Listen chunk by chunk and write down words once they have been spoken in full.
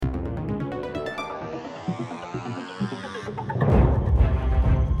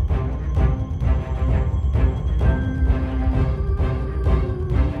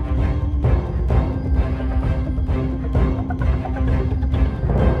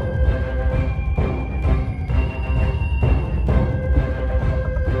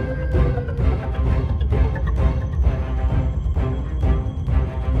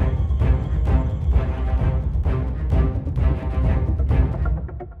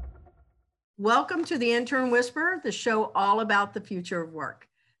Welcome to the Intern Whisperer, the show all about the future of work.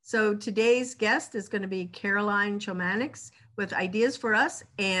 So today's guest is going to be Caroline Chomanics with Ideas for Us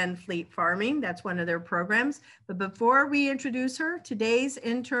and Fleet Farming. That's one of their programs. But before we introduce her, today's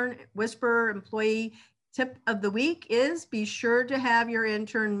Intern Whisperer employee tip of the week is be sure to have your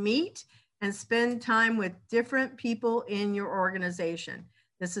intern meet and spend time with different people in your organization.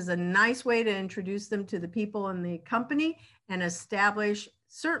 This is a nice way to introduce them to the people in the company and establish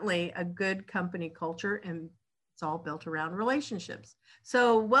certainly a good company culture, and it's all built around relationships.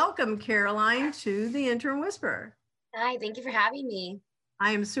 So welcome, Caroline, to the Intern Whisperer. Hi, thank you for having me.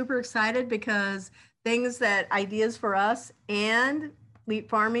 I am super excited because Ideas for Us and Fleet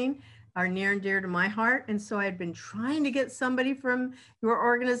Farming are near and dear to my heart. And so I've been trying to get somebody from your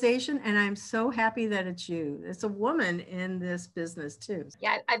organization, and I'm so happy that it's you. It's a woman in this business too.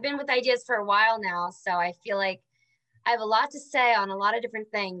 Yeah, I've been with Ideas for a while now, so I feel like I have a lot to say on a lot of different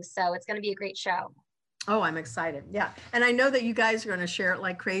things. So it's going to be a great show. Oh, I'm excited. Yeah. And I know that you guys are going to share it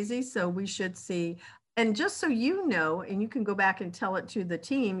like crazy. So we should see. And just so you know, and you can go back and tell it to the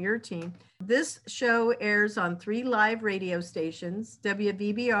team, your team, this show airs on 3 live radio stations,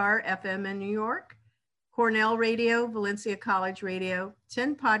 WVBR FM in New York, Cornell Radio, Valencia College Radio,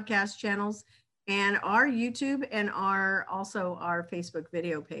 10 podcast channels, and our YouTube and also our Facebook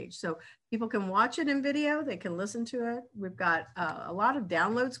video page. So people can watch it in video, they can listen to it. We've got a lot of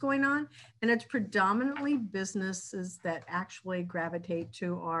downloads going on, and it's predominantly businesses that actually gravitate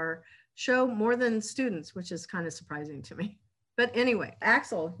to our show more than students, which is kind of surprising to me. But anyway,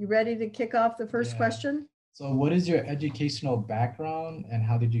 Axel, you ready to kick off the first question? So what is your educational background and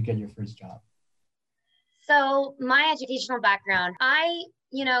how did you get your first job? So my educational background, I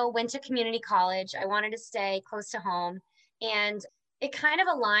went to community college. I wanted to stay close to home, and it kind of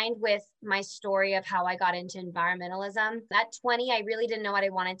aligned with my story of how I got into environmentalism. At 20, I really didn't know what I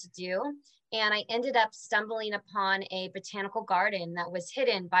wanted to do. And I ended up stumbling upon a botanical garden that was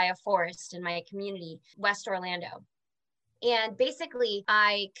hidden by a forest in my community, West Orlando. And basically,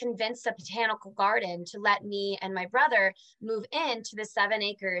 I convinced the botanical garden to let me and my brother move into the 7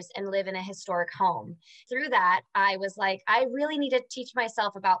 acres and live in a historic home. Through that, I was like, I really need to teach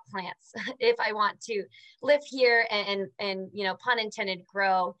myself about plants if I want to live here and pun intended,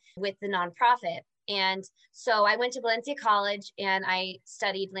 grow with the nonprofit. And so I went to Valencia College and I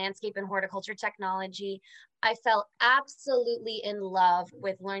studied landscape and horticulture technology. I fell absolutely in love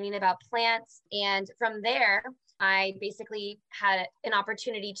with learning about plants. And from there, I basically had an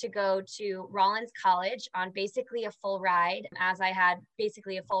opportunity to go to Rollins College on basically a full ride, as I had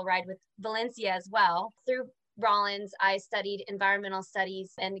basically a full ride with Valencia as well. Through Rollins, I studied environmental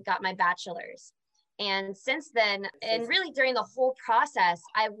studies and got my bachelor's. And since then, and really during the whole process,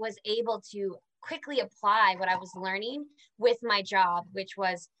 I was able to quickly apply what I was learning with my job, which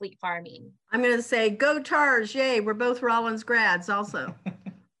was fleet farming. I'm going to say, go Tars, yay, we're both Rollins grads also.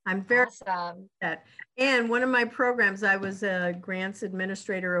 I'm very awesome. And one of my programs, I was a grants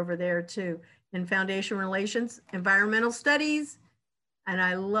administrator over there too, in foundation relations, environmental studies. And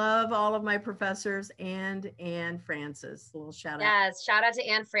I love all of my professors and Anne Francis. A little shout out. Yes, shout out to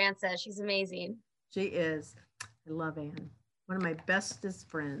Anne Francis. She's amazing. She is. I love Anne. One of my bestest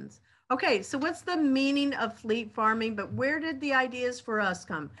friends. Okay, so what's the meaning of fleet farming, but where did the Ideas for Us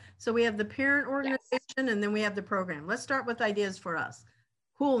come? So we have the parent organization, and then we have the program. Let's start with Ideas for Us.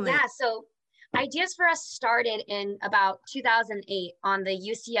 Cool name. Yeah, so Ideas for Us started in about 2008 on the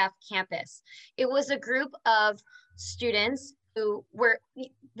UCF campus. It was a group of students who were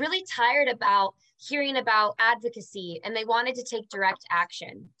really tired about hearing about advocacy, and they wanted to take direct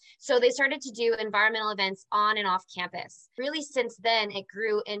action. So they started to do environmental events on and off campus. Really, since then, it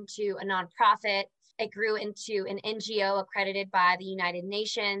grew into a nonprofit. It grew into an NGO accredited by the United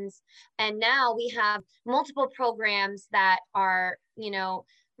Nations. And now we have multiple programs that are,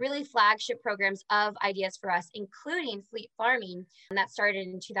 really flagship programs of Ideas for Us, including fleet farming, and that started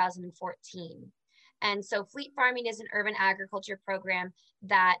in 2014. And so fleet farming is an urban agriculture program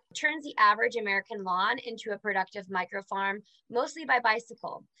that turns the average American lawn into a productive microfarm, mostly by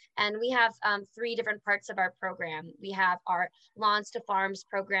bicycle. And we have 3 different parts of our program. We have our Lawns to Farms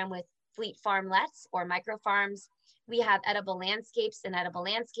program with fleet farmlets or microfarms. We have edible landscapes and edible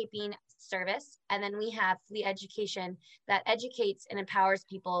landscaping service. And then we have fleet education that educates and empowers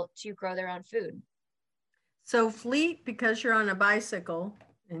people to grow their own food. So fleet, because you're on a bicycle,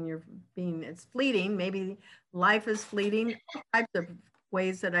 and it's fleeting, maybe life is fleeting, types of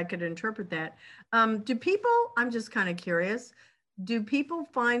ways that I could interpret that. Do people, I'm just kind of curious, do people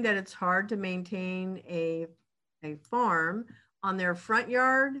find that it's hard to maintain a farm on their front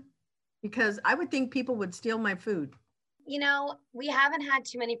yard? Because I would think people would steal my food. We haven't had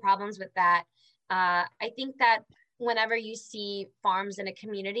too many problems with that. I think that whenever you see farms in a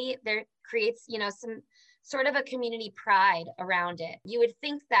community, there creates, some sort of a community pride around it. You would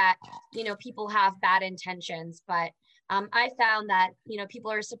think that, people have bad intentions, but I found that,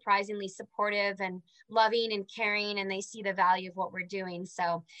 people are surprisingly supportive and loving and caring, and they see the value of what we're doing.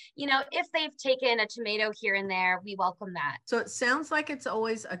 So, if they've taken a tomato here and there, we welcome that. So it sounds like it's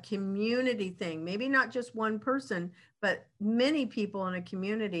always a community thing, maybe not just one person, but many people in a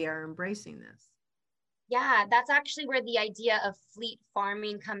community are embracing this. Yeah, that's actually where the idea of fleet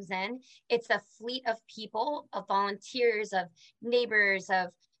farming comes in. It's a fleet of people, of volunteers, of neighbors, of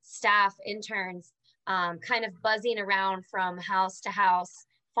staff, interns, kind of buzzing around from house to house,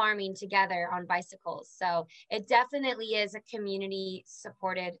 farming together on bicycles. So it definitely is a community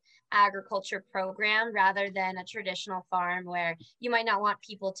supported agriculture program rather than a traditional farm where you might not want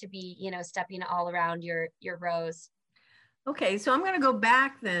people to be, stepping all around your rows. Okay, so I'm going to go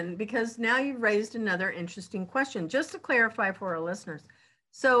back then because now you've raised another interesting question, just to clarify for our listeners.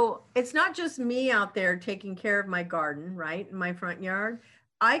 So it's not just me out there taking care of my garden, right, in my front yard.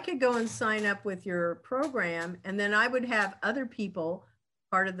 I could go and sign up with your program, and then I would have other people,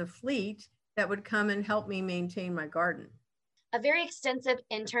 part of the fleet, that would come and help me maintain my garden. A very extensive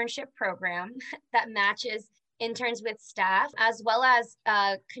internship program that matches interns with staff, as well as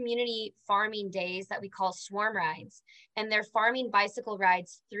community farming days that we call swarm rides. And they're farming bicycle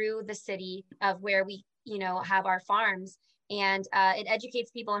rides through the city of where we, have our farms. And it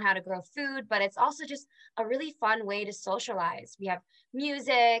educates people on how to grow food, but it's also just a really fun way to socialize. We have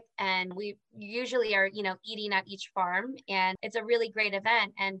music, and we usually are, eating at each farm, and it's a really great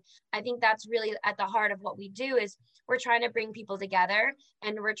event. And I think that's really at the heart of what we do is we're trying to bring people together,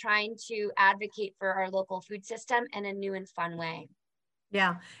 and we're trying to advocate for our local food system in a new and fun way.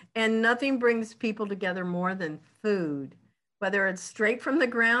 Yeah, and nothing brings people together more than food, whether it's straight from the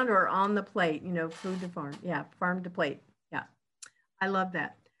ground or on the plate, food to farm. Yeah, farm to plate. Yeah, I love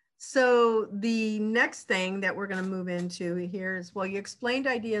that. So the next thing that we're going to move into here is, well, you explained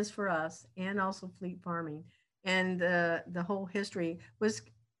ideas for us and also fleet farming and the whole history. Was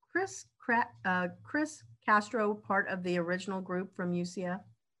Chris Castro part of the original group from UCF?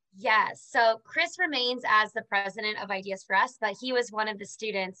 Yes. So Chris remains as the president of Ideas for Us, but he was one of the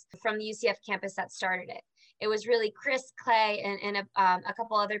students from the UCF campus that started it. It was really Chris, Clay, and a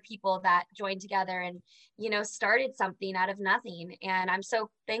couple other people that joined together and, started something out of nothing. And I'm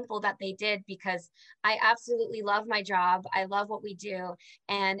so thankful that they did, because I absolutely love my job. I love what we do.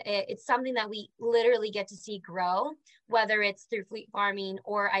 And it's something that we literally get to see grow, whether it's through fleet farming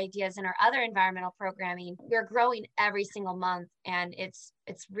or ideas in our other environmental programming. We're growing every single month, and it's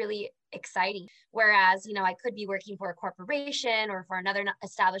really exciting. Whereas, I could be working for a corporation or for another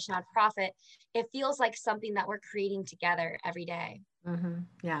established nonprofit. It feels like something that we're creating together every day. Mm-hmm.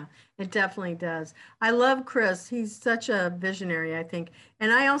 Yeah, it definitely does. I love Chris. He's such a visionary, I think.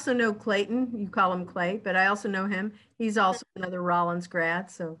 And I also know Clayton. You call him Clay, but I also know him. He's also another Rollins grad.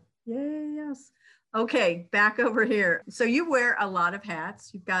 So yay, yes. Okay, back over here. So you wear a lot of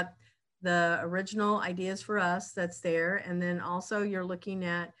hats. You've got the original Ideas for Us that's there. And then also you're looking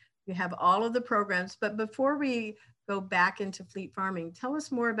at, you have all of the programs. But before we go back into fleet farming, tell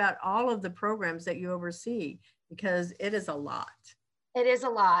us more about all of the programs that you oversee, because it is a lot. It is a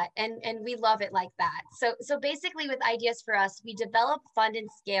lot, and we love it like that. So basically with Ideas for Us, we develop, fund, and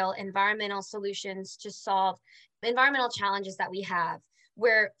scale environmental solutions to solve environmental challenges that we have.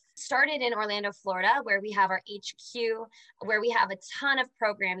 We're started in Orlando, Florida, where we have our HQ, where we have a ton of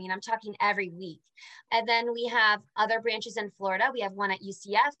programming. I'm talking every week. And then we have other branches in Florida. We have one at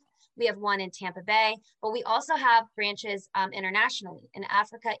UCF. We have one in Tampa Bay, but we also have branches internationally in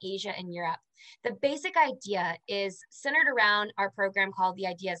Africa, Asia, and Europe. The basic idea is centered around our program called the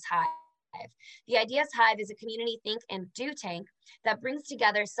Ideas Hive. The Ideas Hive is a community think and do tank that brings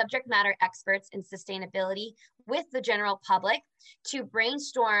together subject matter experts in sustainability with the general public to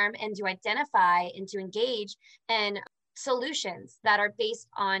brainstorm and to identify and to engage in solutions that are based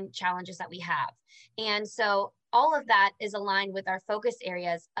on challenges that we have. And so all of that is aligned with our focus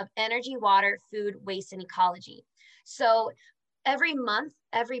areas of energy, water, food, waste, and ecology. So every month,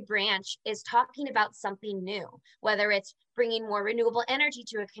 every branch is talking about something new, whether it's bringing more renewable energy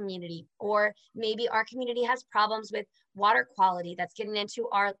to a community, or maybe our community has problems with water quality that's getting into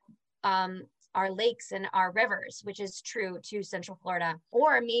our lakes and our rivers, which is true to Central Florida.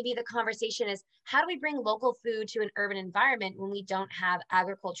 Or maybe the conversation is, how do we bring local food to an urban environment when we don't have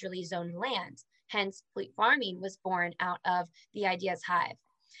agriculturally zoned land? Hence, fleet farming was born out of the Ideas Hive.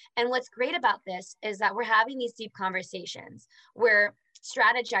 And what's great about this is that we're having these deep conversations. We're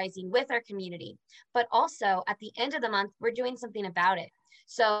strategizing with our community, but also at the end of the month, we're doing something about it.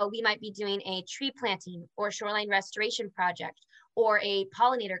 So we might be doing a tree planting or shoreline restoration project or a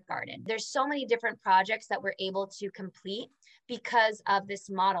pollinator garden. There's so many different projects that we're able to complete because of this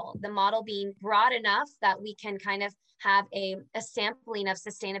model, the model being broad enough that we can kind of have a sampling of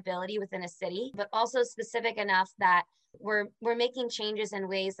sustainability within a city, but also specific enough that we're making changes in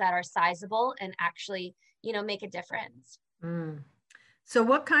ways that are sizable and actually, make a difference. Mm. So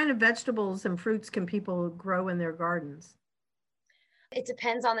what kind of vegetables and fruits can people grow in their gardens? It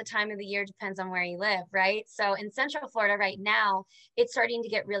depends on the time of the year, depends on where you live, right? So in Central Florida right now, it's starting to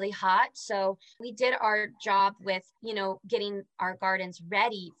get really hot. So we did our job with, getting our gardens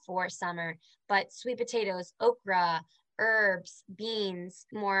ready for summer, but sweet potatoes, okra, herbs, beans,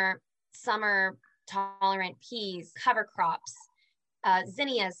 more summer tolerant peas, cover crops,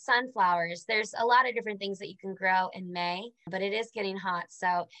 zinnias, sunflowers. There's a lot of different things that you can grow in May, but it is getting hot.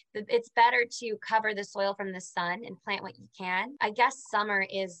 So it's better to cover the soil from the sun and plant what you can. I guess summer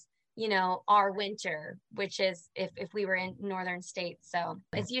is, our winter, which is if we were in northern states. So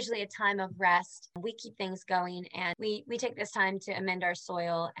it's usually a time of rest. We keep things going and we take this time to amend our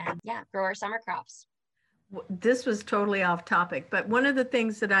soil and grow our summer crops. This was totally off topic, but one of the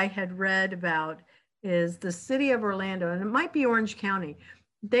things that I had read about is the city of Orlando, and it might be Orange County.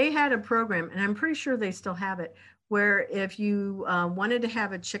 They had a program, and I'm pretty sure they still have it, where if you wanted to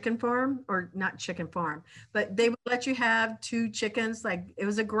have a chicken farm, or not chicken farm, but they would let you have 2 chickens, like it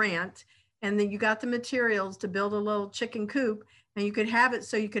was a grant, and then you got the materials to build a little chicken coop, and you could have it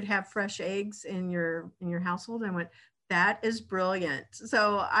so you could have fresh eggs in your household. And I went, that is brilliant.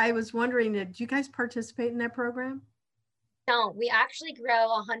 So I was wondering, did you guys participate in that program? Don't. We actually grow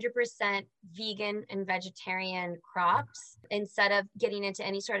 100% vegan and vegetarian crops instead of getting into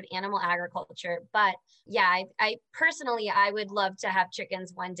any sort of animal agriculture. But yeah, I personally, I would love to have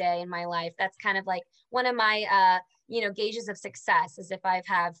chickens one day in my life. That's kind of like one of my, gauges of success is if I've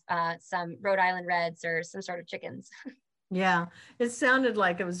have some Rhode Island Reds or some sort of chickens. Yeah, it sounded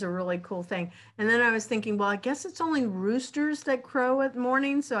like it was a really cool thing. And then I was thinking, well, I guess it's only roosters that crow at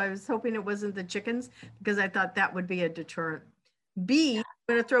morning. So I was hoping it wasn't the chickens because I thought that would be a deterrent. Bees,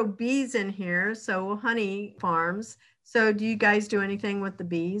 I'm going to throw bees in here. So honey farms. So do you guys do anything with the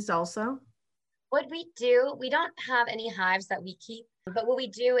bees also? What we do, we don't have any hives that we keep, but what we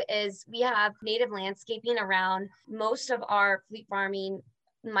do is we have native landscaping around most of our fleet farming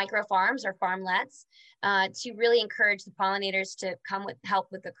micro farms or farmlets to really encourage the pollinators to come with help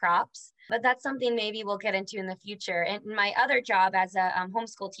with the crops. But that's something maybe we'll get into in the future. And my other job as a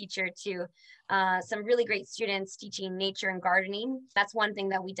homeschool teacher to some really great students teaching nature and gardening, that's one thing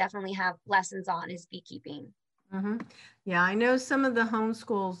that we definitely have lessons on is beekeeping. Mm-hmm. Yeah, I know some of the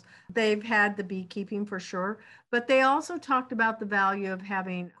homeschools, they've had the beekeeping for sure, but they also talked about the value of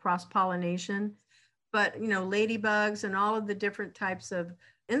having cross-pollination. But, ladybugs and all of the different types of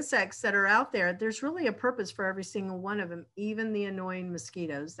insects that are out there, there's really a purpose for every single one of them, even the annoying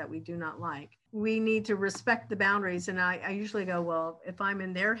mosquitoes that we do not like. We need to respect the boundaries. And I usually go, well, if I'm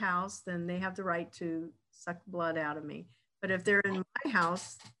in their house, then they have the right to suck blood out of me. But if they're in my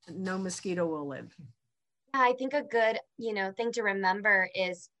house, no mosquito will live. Yeah, I think a good, thing to remember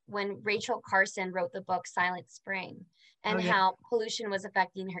is when Rachel Carson wrote the book Silent Spring and how pollution was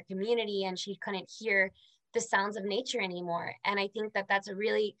affecting her community and she couldn't hear the sounds of nature anymore. And I think that that's a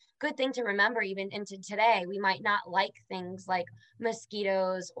really good thing to remember even into today. We might not like things like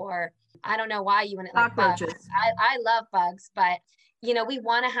mosquitoes or I don't know why you wouldn't like bugs. I love bugs, but we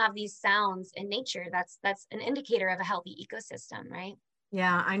want to have these sounds in nature. That's an indicator of a healthy ecosystem, right?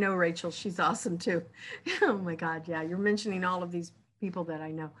 Yeah, I know Rachel. She's awesome too. Oh my God. Yeah, you're mentioning all of these people that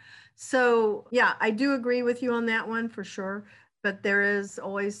I know. So yeah, I do agree with you on that one for sure. But there is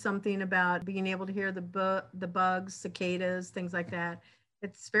always something about being able to hear the bugs, cicadas, things like that.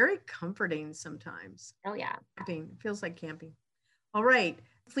 It's very comforting sometimes. Oh yeah. Camping. It feels like camping. All right.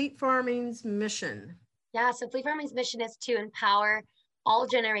 Fleet Farming's mission. Yeah, so Fleet Farming's mission is to empower all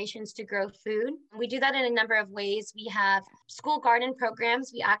generations to grow food. We do that in a number of ways. We have school garden programs.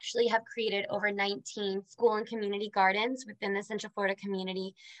 We actually have created over 19 school and community gardens within the Central Florida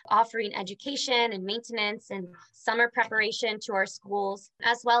community, offering education and maintenance and summer preparation to our schools,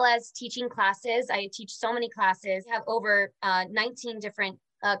 as well as teaching classes. I teach so many classes. We have over 19 different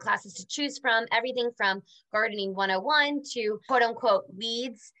classes to choose from, everything from gardening 101 to quote unquote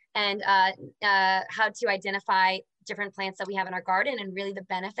weeds and how to identify different plants that we have in our garden and really the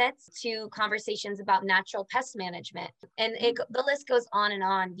benefits, to conversations about natural pest management. And the list goes on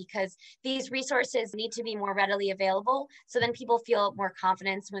because these resources need to be more readily available so then people feel more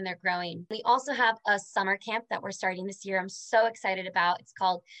confidence when they're growing. We also have a summer camp that we're starting this year. I'm so excited about. It's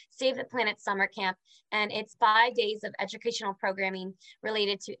called Save the Planet Summer Camp, and it's 5 days of educational programming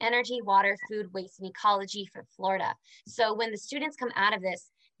related to energy, water, food, waste, and ecology for Florida. So when the students come out of this,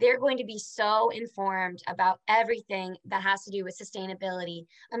 they're going to be so informed about everything that has to do with sustainability.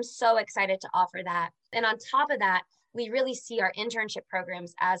 I'm so excited to offer that. And on top of that, we really see our internship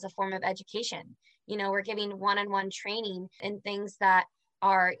programs as a form of education. You know, we're giving one-on-one training in things that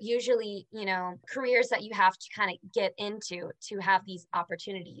are usually, you know, careers that you have to kind of get into to have these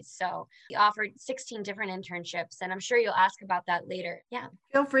opportunities. So we offered 16 different internships, and I'm sure you'll ask about that later. Yeah.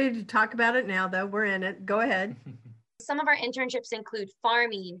 Feel free to talk about it now, though. We're in it. Go ahead. Some of our internships include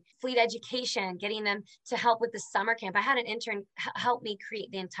farming, fleet education, getting them to help with the summer camp. I had an intern help me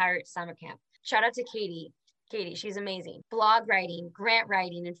create the entire summer camp. Shout out to Katie. Katie, she's amazing. Blog writing, grant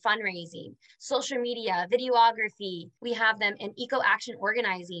writing, and fundraising, social media, videography. We have them in eco-action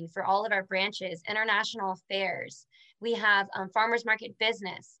organizing for all of our branches, international affairs. We have farmers market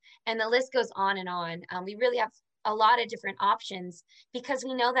business, and the list goes on and on. We really have a lot of different options because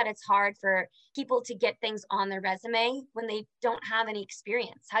we know that it's hard for people to get things on their resume when they don't have any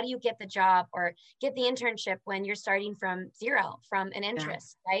experience. How do you get the job or get the internship when you're starting from zero, from an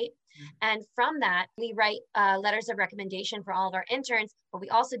interest, right? And from that, we write letters of recommendation for all of our interns, but we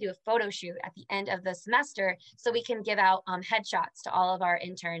also do a photo shoot at the end of the semester so we can give out headshots to all of our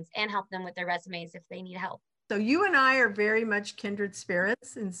interns and help them with their resumes if they need help. So you and I are very much kindred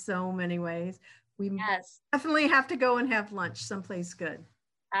spirits in so many ways. We definitely have to go and have lunch someplace good.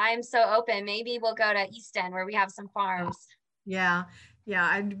 I'm so open. Maybe we'll go to East End where we have some farms. Yeah. Yeah,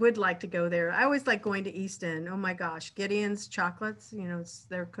 I would like to go there. I always like going to East End. Oh my gosh, Gideon's chocolates, you know,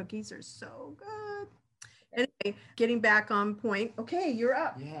 their cookies are so good. Anyway, getting back on point. Okay, you're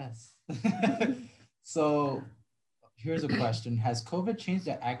up. Yes. So here's a question. Has COVID changed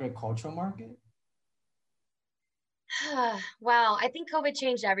the agricultural market? Wow, I think COVID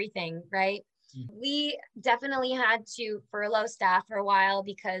changed everything, right? We definitely had to furlough staff for a while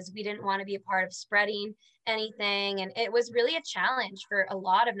because we didn't want to be a part of spreading anything. And it was really a challenge for a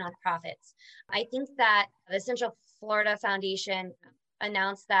lot of nonprofits. I think that the Central Florida Foundation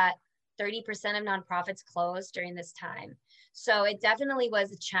announced that 30% of nonprofits closed during this time. So it definitely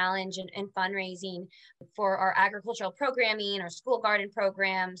was a challenge in fundraising for our agricultural programming, our school garden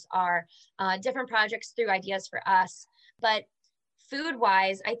programs, our different projects through Ideas for Us. But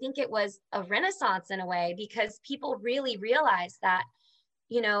food-wise, I think it was a renaissance in a way because people really realized that,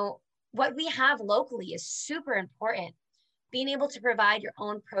 you know, what we have locally is super important. Being able to provide your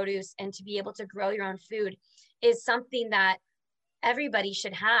own produce and to be able to grow your own food is something that everybody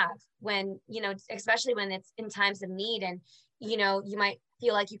should have when, you know, especially when it's in times of need. And, you know, you might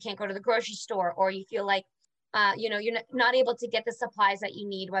feel like you can't go to the grocery store, or you feel like, you know, you're not able to get the supplies that you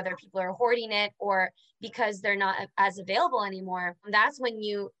need, whether people are hoarding it or because they're not as available anymore. That's when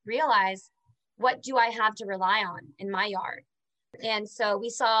you realize, what do I have to rely on in my yard? And so we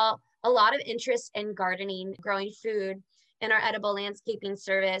saw a lot of interest in gardening, growing food, in our edible landscaping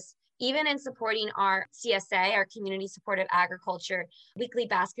service, even in supporting our CSA, our community supportive agriculture, weekly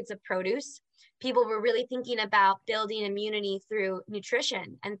baskets of produce. People were really thinking about building immunity through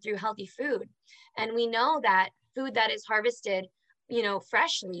nutrition and through healthy food. And we know that food that is harvested, you know,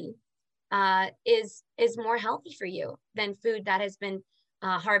 freshly is more healthy for you than food that has been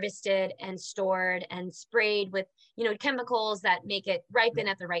harvested and stored and sprayed with, you know, chemicals that make it ripen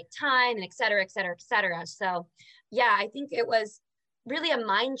at the right time, and et cetera, et cetera, et cetera. So yeah, I think it was really a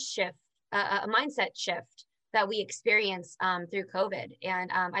mindset shift that we experienced through COVID.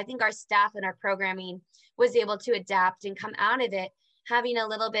 And I think our staff and our programming was able to adapt and come out of it having a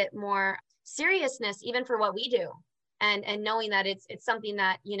little bit more seriousness, even for what we do, and knowing that it's something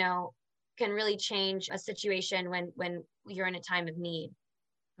that, you know, can really change a situation when you're in a time of need.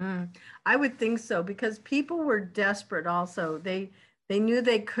 I would think so, because people were desperate also. They knew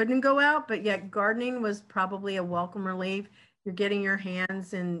they couldn't go out, but yet gardening was probably a welcome relief. You're getting your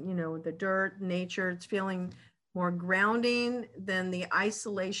hands in, you know, the dirt, nature. It's feeling more grounding than the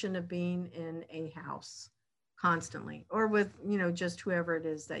isolation of being in a house constantly, or with, you know, just whoever it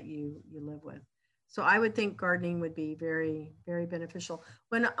is that you live with. So I would think gardening would be very, very beneficial.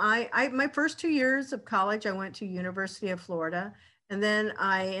 When I my first 2 years of college, I went to University of Florida, and then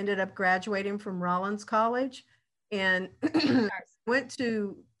I ended up graduating from Rollins College and went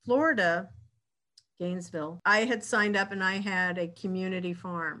to Florida, Gainesville. I had signed up and I had a community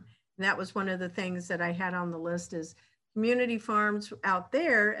farm. And that was one of the things that I had on the list is community farms out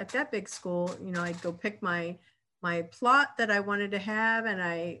there at that big school. You know, I'd go pick my plot that I wanted to have, and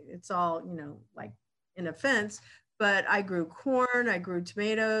it's all, you know, like in a fence, but I grew corn, I grew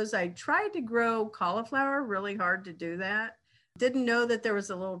tomatoes. I tried to grow cauliflower, really hard to do that. Didn't know that there was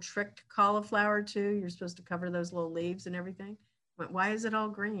a little trick to cauliflower too. You're supposed to cover those little leaves and everything. Went, why is it all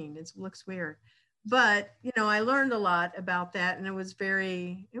green? It looks weird. But, you know, I learned a lot about that, and it was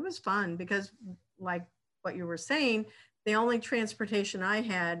fun because, like what you were saying, the only transportation I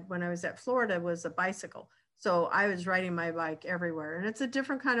had when I was at Florida was a bicycle. So I was riding my bike everywhere, and it's a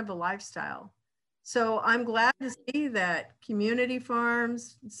different kind of a lifestyle. So I'm glad to see that community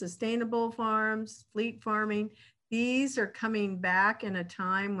farms, sustainable farms, fleet farming, these are coming back in a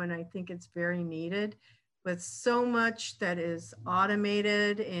time when I think it's very needed, with so much that is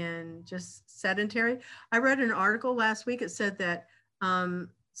automated and just sedentary. I read an article last week. It said that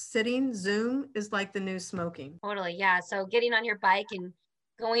sitting Zoom is like the new smoking. Totally. Yeah. So getting on your bike and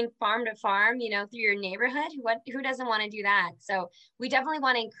going farm to farm, you know, through your neighborhood, who doesn't want to do that? So we definitely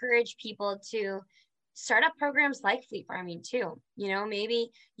want to encourage people to start up programs like fleet farming too. You know,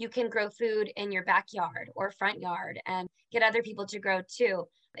 maybe you can grow food in your backyard or front yard and get other people to grow too.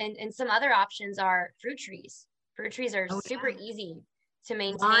 And some other options are fruit trees. Fruit trees are super easy to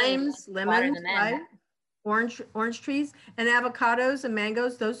maintain. Limes, lemons, right? Orange trees and avocados and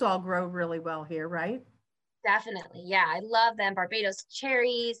mangoes, those all grow really well here, right? Definitely. Yeah, I love them. Barbados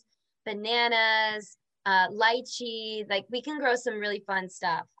cherries, bananas, lychee. Like we can grow some really fun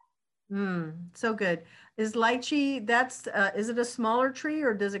stuff. So good. Is lychee, is it a smaller tree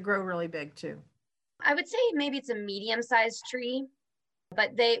or does it grow really big too? I would say maybe it's a medium-sized tree,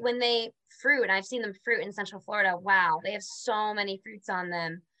 but when they fruit, and I've seen them fruit in Central Florida, wow, they have so many fruits on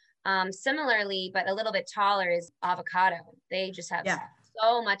them. Similarly, but a little bit taller is avocado. They just have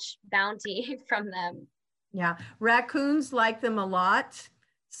so much bounty from them. Yeah, raccoons like them a lot.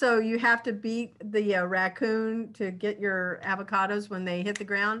 So you have to beat the raccoon to get your avocados when they hit the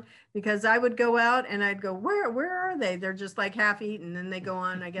ground, because I would go out and I'd go, where are they? They're just like half eaten. And they go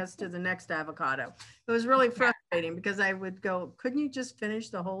on, I guess, to the next avocado. It was really frustrating because I would go, couldn't you just finish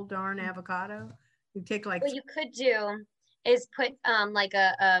the whole darn avocado? You take like. What you could do is put like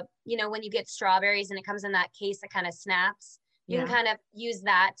you know, when you get strawberries and it comes in that case that kind of snaps, you can kind of use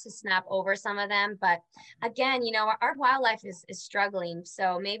that to snap over some of them. But again, you know, our wildlife is struggling.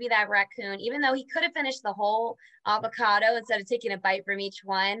 So maybe that raccoon, even though he could have finished the whole avocado instead of taking a bite from each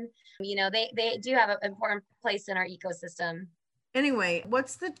one, you know, they do have an important place in our ecosystem. Anyway,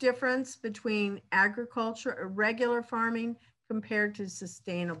 what's the difference between agriculture or regular farming compared to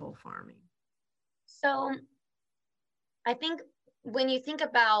sustainable farming? So I think when you think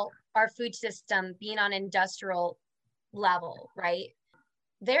about our food system being on industrial level, right?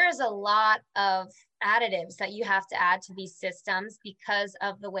 There is a lot of additives that you have to add to these systems because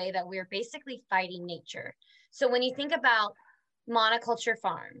of the way that we're basically fighting nature. So when you think about monoculture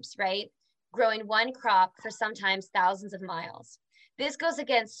farms, right? Growing one crop for sometimes thousands of miles. This goes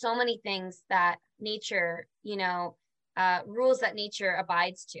against so many things that nature, you know, rules that nature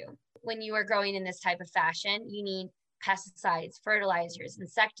abides to. When you are growing in this type of fashion, you need pesticides, fertilizers,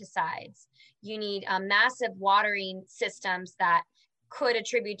 insecticides. You need massive watering systems that could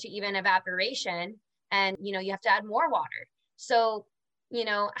attribute to even evaporation. And, you know, you have to add more water. So, you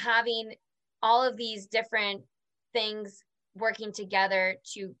know, having all of these different things working together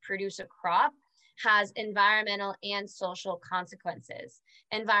to produce a crop has environmental and social consequences.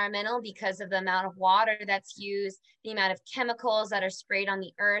 Environmental because of the amount of water that's used, the amount of chemicals that are sprayed on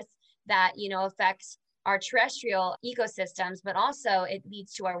the earth that, you know, affects our terrestrial ecosystems, but also it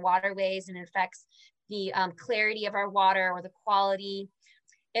leads to our waterways and affects the clarity of our water or the quality.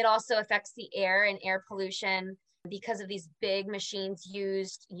 It also affects the air and air pollution because of these big machines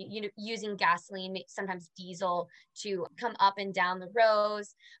using gasoline, sometimes diesel, to come up and down the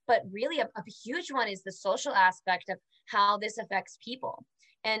rows. But really a huge one is the social aspect of how this affects people.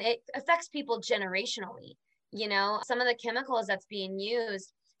 And it affects people generationally. You know, some of the chemicals that's being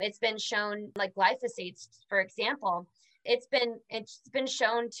used, it's been shown, like glyphosate, for example, it's been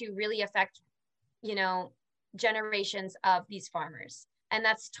shown to really affect, you know, generations of these farmers. And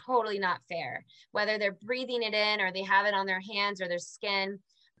that's totally not fair. Whether they're breathing it in or they have it on their hands or their skin,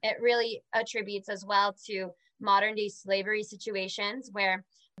 it really attributes as well to modern day slavery situations where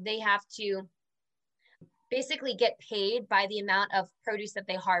they have to basically get paid by the amount of produce that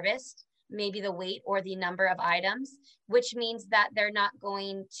they harvest, maybe the weight or the number of items, which means that they're not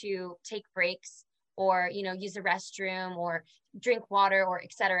going to take breaks or, use the restroom or drink water or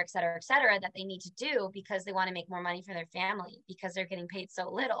et cetera, et cetera, et cetera, that they need to do because they want to make more money for their family because they're getting paid so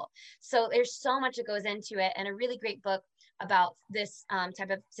little. So there's so much that goes into it. And a really great book about this type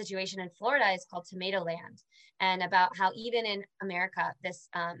of situation in Florida is called Tomato Land, and about how even in America, this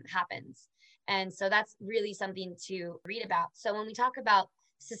happens. And so that's really something to read about. So when we talk about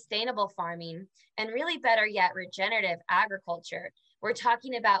sustainable farming, and really better yet, regenerative agriculture, we're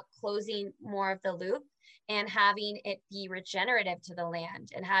talking about closing more of the loop and having it be regenerative to the land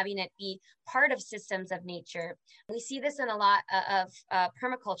and having it be part of systems of nature. We see this in a lot of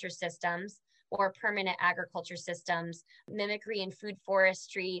permaculture systems or permanent agriculture systems, mimicry and food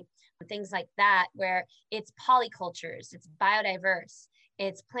forestry, things like that, where it's polycultures, it's biodiverse,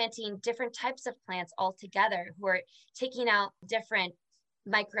 it's planting different types of plants all together who are taking out different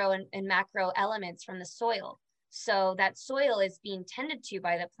micro and macro elements from the soil. So that soil is being tended to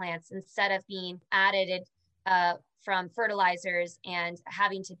by the plants instead of being added from fertilizers and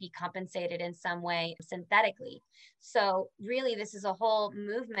having to be compensated in some way synthetically. So really, this is a whole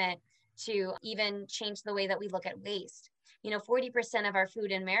movement to even change the way that we look at waste. 40% of our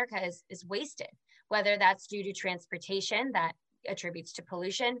food in America is wasted, whether that's due to transportation that attributes to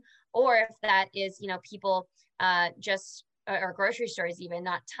pollution, or if that is, people or grocery stores even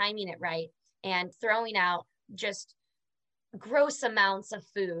not timing it right and throwing out just gross amounts of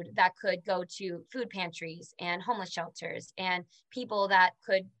food that could go to food pantries and homeless shelters and people that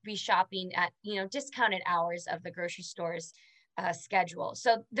could be shopping at discounted hours of the grocery stores schedule.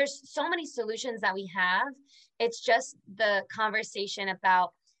 So there's so many solutions that we have. It's just the conversation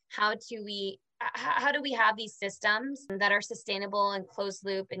about how do we have these systems that are sustainable and closed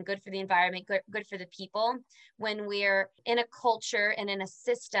loop and good for the environment, good for the people, when we're in a culture and in a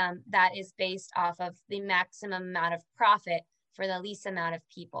system that is based off of the maximum amount of profit for the least amount of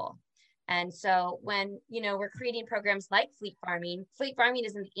people. And so when, we're creating programs like fleet farming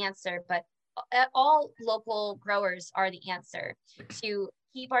isn't the answer, but all local growers are the answer to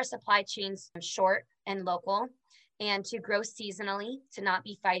keep our supply chains short and local, and to grow seasonally, to not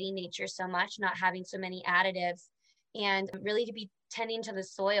be fighting nature so much, not having so many additives, and really to be tending to the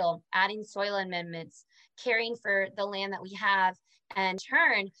soil, adding soil amendments, caring for the land that we have, and in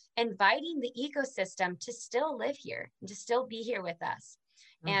turn, inviting the ecosystem to still live here, and to still be here with us.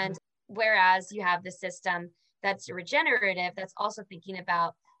 Mm-hmm. And whereas you have the system that's regenerative, that's also thinking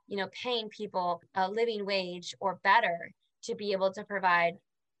about, paying people a living wage or better to be able to provide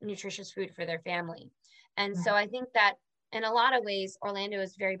nutritious food for their family. And so I think that in a lot of ways, Orlando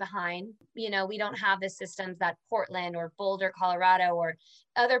is very behind. We don't have the systems that Portland or Boulder, Colorado, or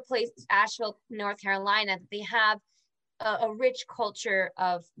other places, Asheville, North Carolina, they have a rich culture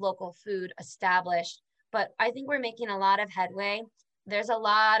of local food established. But I think we're making a lot of headway. There's a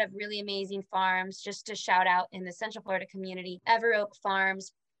lot of really amazing farms, just to shout out in the Central Florida community, Ever Oak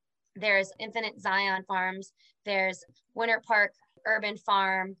Farms, there's Infinite Zion Farms, there's Winter Park Urban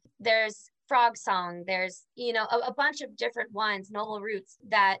Farm, there's Frog Song, there's a bunch of different ones, Noble Roots,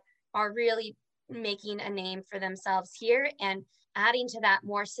 that are really making a name for themselves here and adding to that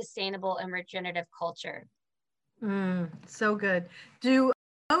more sustainable and regenerative culture. So good. Do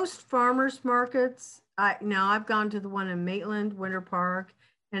most farmers markets, I've gone to the one in Maitland, Winter Park,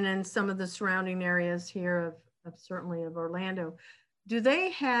 and then some of the surrounding areas here of certainly of Orlando, do they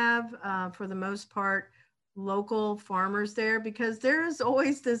have for the most part local farmers there? Because there is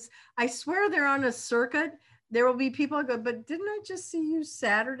always this, I swear they're on a circuit. There will be people who go, but didn't I just see you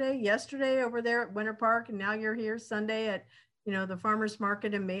yesterday over there at Winter Park, and now you're here Sunday at the farmers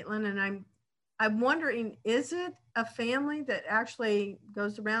market in Maitland? And I'm wondering, is it a family that actually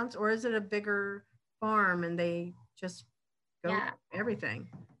goes around, or is it a bigger farm and they just go everything?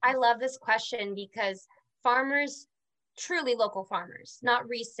 I love this question because farmers, truly local farmers, not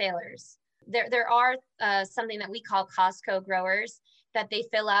resellers. There are something that we call Costco growers that they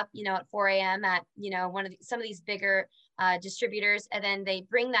fill up, at 4 a.m. at, some of these bigger distributors. And then they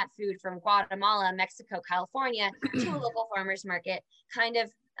bring that food from Guatemala, Mexico, California to a local farmers market, kind of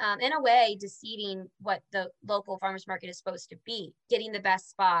in a way deceiving what the local farmers market is supposed to be, getting the best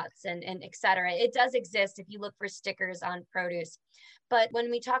spots and et cetera. It does exist if you look for stickers on produce. But when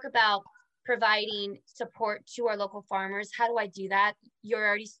we talk about providing support to our local farmers, how do I do that?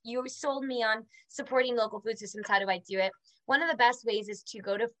 You sold me on supporting local food systems. How do I do it? One of the best ways is to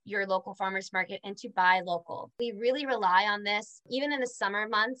go to your local farmers market and to buy local. We really rely on this. Even in the summer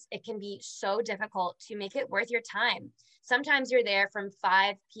months, it can be so difficult to make it worth your time. Sometimes you're there from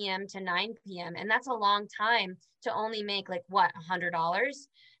 5 p.m. to 9 p.m. and that's a long time to only make $100.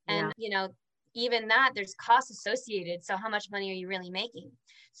 And even that, there's costs associated. So how much money are you really making?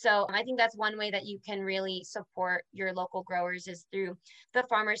 So I think that's one way that you can really support your local growers is through the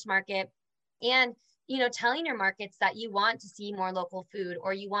farmers market. And telling your markets that you want to see more local food,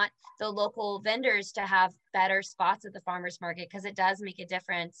 or you want the local vendors to have better spots at the farmers market, because it does make a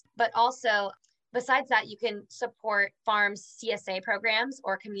difference. But also, besides that, you can support farms CSA programs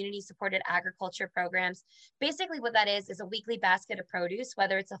or community supported agriculture programs. Basically what that is a weekly basket of produce,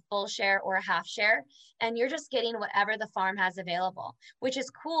 whether it's a full share or a half share, and you're just getting whatever the farm has available, which is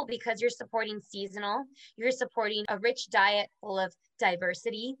cool because you're supporting seasonal, you're supporting a rich diet full of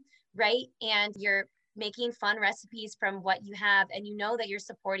diversity, right? And you're making fun recipes from what you have, and that you're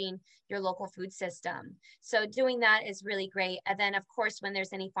supporting your local food system. So doing that is really great. And then of course, when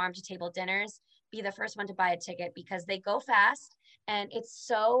there's any farm to table dinners, be the first one to buy a ticket, because they go fast, and it's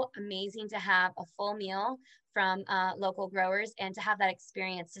so amazing to have a full meal from local growers, and to have that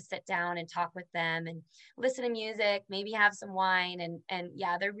experience to sit down and talk with them and listen to music, maybe have some wine, and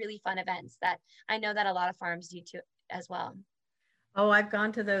yeah, they're really fun events that I know that a lot of farms do too as well. Oh, I've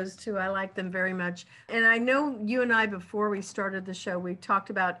gone to those too. I like them very much. And I know you and I, before we started the show, we talked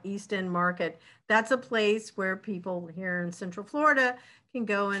about East End Market. That's a place where people here in Central Florida can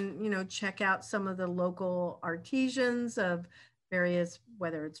go and, check out some of the local artisans of various,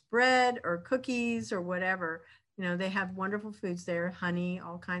 whether it's bread or cookies or whatever. They have wonderful foods there, honey,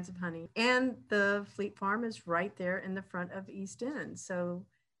 all kinds of honey. And the Fleet Farm is right there in the front of East End. So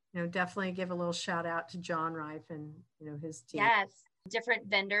definitely give a little shout out to John Rife and, his team. Yes. Different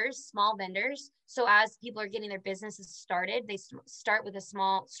vendors, small vendors. So as people are getting their businesses started, they start with a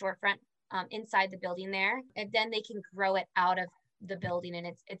small storefront inside the building there, and then they can grow it out of the building. And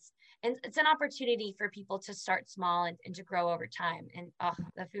it's an opportunity for people to start small and to grow over time. And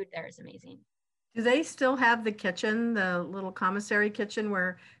the food there is amazing. Do they still have the kitchen, the little commissary kitchen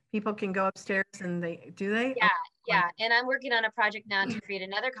where people can go upstairs and do they? Yeah, yeah. And I'm working on a project now to create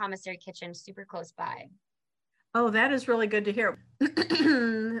another commissary kitchen super close by. Oh, that is really good to hear.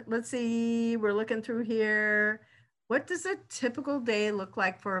 Let's see, we're looking through here. What does a typical day look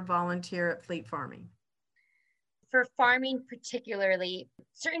like for a volunteer at Fleet Farming? For farming particularly,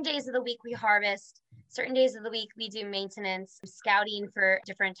 certain days of the week we harvest, certain days of the week we do maintenance, scouting for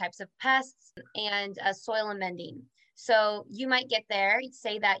different types of pests, and soil amending. So you might get there,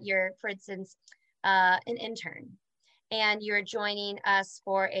 say that you're, for instance, an intern, and you're joining us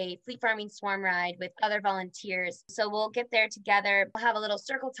for a Fleet Farming swarm ride with other volunteers. So we'll get there together. We'll have a little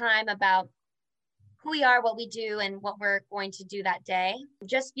circle time about who we are, what we do, and what we're going to do that day,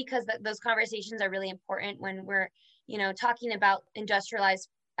 just because those conversations are really important when we're, talking about industrialized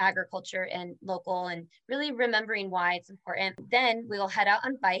agriculture and local, and really remembering why it's important. Then we'll head out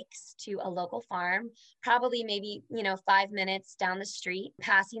on bikes to a local farm, probably maybe, 5 minutes down the street,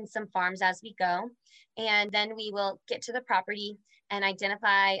 passing some farms as we go. And then we will get to the property and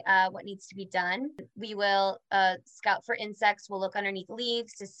identify what needs to be done. We will scout for insects. We'll look underneath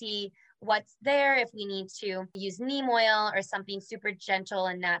leaves to see what's there, if we need to use neem oil or something super gentle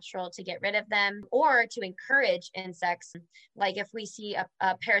and natural to get rid of them, or to encourage insects. Like if we see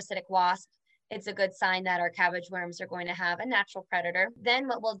a parasitic wasp, it's a good sign that our cabbage worms are going to have a natural predator. Then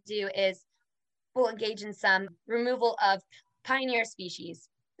what we'll do is we'll engage in some removal of pioneer species.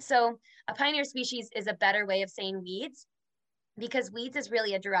 So a pioneer species is a better way of saying weeds, because weeds is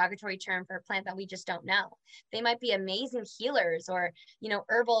really a derogatory term for a plant that we just don't know. They might be amazing healers, or,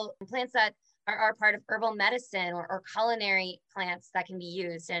 herbal plants that are part of herbal medicine, or culinary plants that can be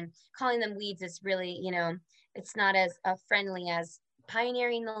used. And calling them weeds is really, it's not as friendly as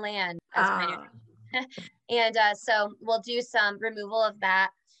pioneering the land. And so we'll do some removal of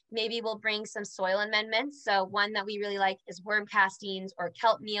that. Maybe we'll bring some soil amendments. So one that we really like is worm castings or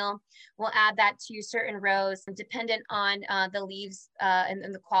kelp meal. We'll add that to certain rows, dependent on the leaves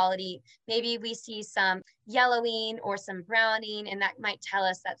and the quality. Maybe we see some yellowing or some browning, and that might tell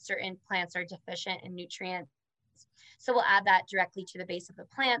us that certain plants are deficient in nutrients. So we'll add that directly to the base of the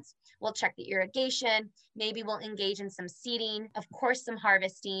plants. We'll check the irrigation. Maybe we'll engage in some seeding, of course, some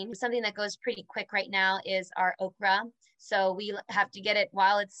harvesting. Something that goes pretty quick right now is our okra. So we have to get it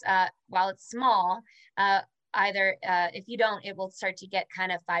while it's small. If you don't, it will start to get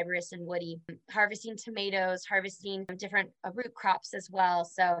kind of fibrous and woody. Harvesting tomatoes, harvesting different root crops as well.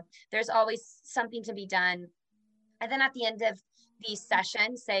 So there's always something to be done. And then at the end of the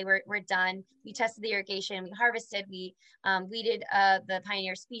session, say we're done, we tested the irrigation, we harvested, we weeded the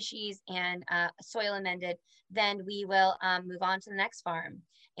pioneer species and soil amended, then we will move on to the next farm.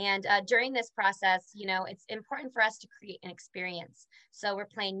 And during this process, you know, it's important for us to create an experience. So we're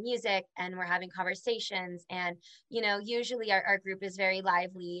playing music and we're having conversations, and, you know, usually our group is very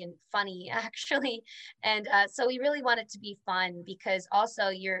lively and funny actually. And so we really want it to be fun, because also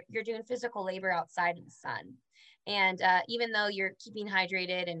you're doing physical labor outside in the sun. And even though you're keeping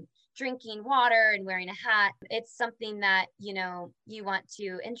hydrated and drinking water and wearing a hat, it's something that, you know, you want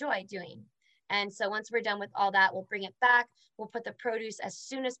to enjoy doing. And so once we're done with all that, we'll bring it back. We'll put the produce as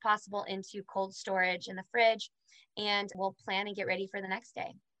soon as possible into cold storage in the fridge, and we'll plan and get ready for the next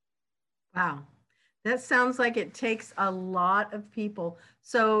day. Wow. That sounds like it takes a lot of people.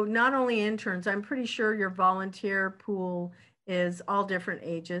 So not only interns, I'm pretty sure your volunteer pool is all different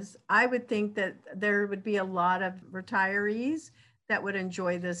ages. I would think that there would be a lot of retirees that would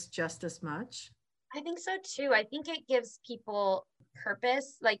enjoy this just as much. I think so too. I think it gives people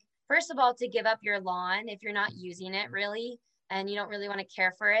purpose. Like, first of all, to give up your lawn if you're not using it really and you don't really want to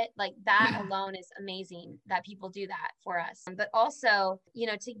care for it, like that alone is amazing that people do that for us. But also, you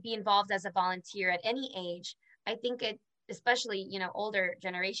know, to be involved as a volunteer at any age, I think it, especially, you know, older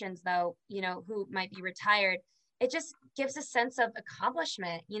generations though, you know, who might be retired, it just gives a sense of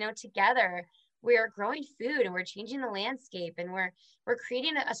accomplishment. You know, together we're growing food and we're changing the landscape, and we're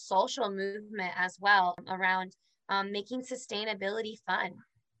creating a social movement as well around making sustainability fun.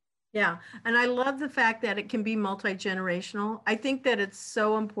 Yeah, and I love the fact that it can be multi-generational. I think that it's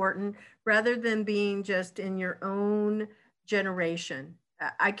so important rather than being just in your own generation.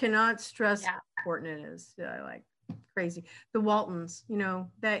 I cannot stress Yeah. how important it is. Like crazy. The Waltons, you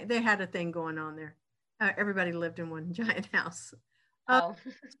know, they had a thing going on there. Everybody lived in one giant house. Oh.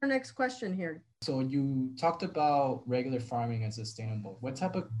 What's our next question here? So you talked about regular farming and sustainable. What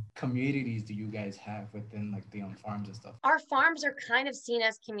type of communities do you guys have within like the farms and stuff? Our farms are kind of seen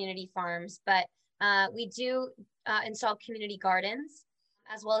as community farms, but we do install community gardens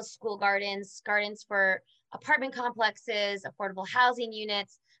as well as school gardens, gardens for apartment complexes, affordable housing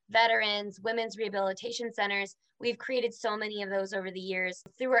units, veterans, women's rehabilitation centers. We've created so many of those over the years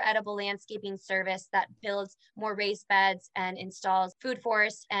through our edible landscaping service that builds more raised beds and installs food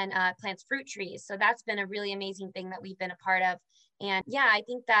forests and plants fruit trees. So that's been a really amazing thing that we've been a part of. And yeah, I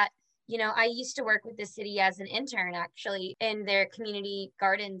think that, you know, I used to work with the city as an intern actually in their community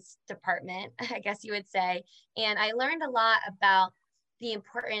gardens department, I guess you would say. And I learned a lot about the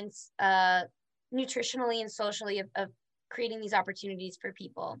importance nutritionally and socially of creating these opportunities for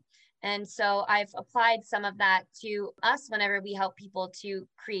people. And so I've applied some of that to us whenever we help people to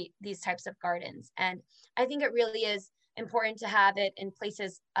create these types of gardens. And I think it really is important to have it in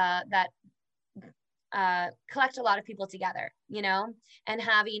places that collect a lot of people together, you know, and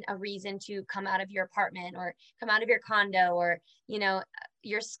having a reason to come out of your apartment or come out of your condo or, you know,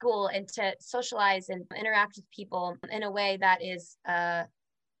 your school, and to socialize and interact with people in a way that is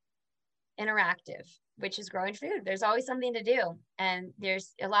interactive, which is growing food. There's always something to do, and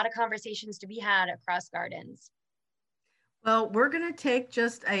there's a lot of conversations to be had across gardens. Well, we're going to take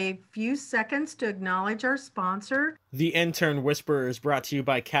just a few seconds to acknowledge our sponsor. The Intern Whisperer is brought to you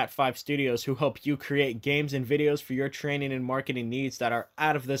by Cat5 Studios, who help you create games and videos for your training and marketing needs that are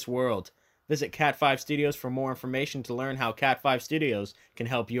out of this world. Visit Cat5 Studios for more information to learn how Cat5 Studios can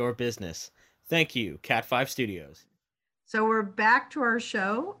help your business. Thank you, Cat5 Studios. So we're back to our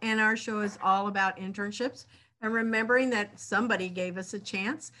show, and our show is all about internships and remembering that somebody gave us a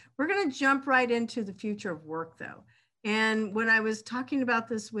chance. We're going to jump right into the future of work, though. And when I was talking about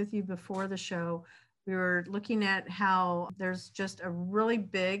this with you before the show, we were looking at how there's just a really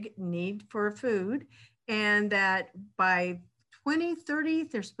big need for food, and that by 2030,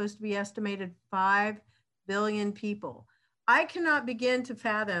 there's supposed to be estimated 5 billion people. I cannot begin to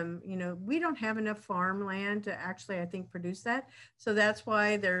fathom, you know, we don't have enough farmland to actually, I think, produce that. So that's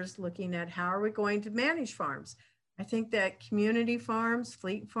why there's looking at how are we going to manage farms. I think that community farms,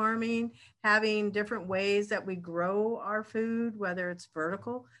 fleet farming, having different ways that we grow our food, whether it's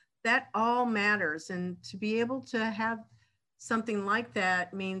vertical, that all matters. And to be able to have something like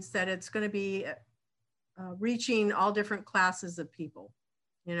that means that it's going to be reaching all different classes of people,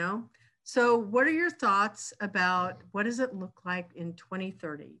 you know? So what are your thoughts about what does it look like in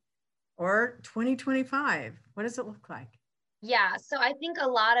 2030 or 2025? What does it look like? Yeah, so I think a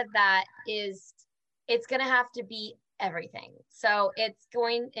lot of that is, it's going to have to be everything. So it's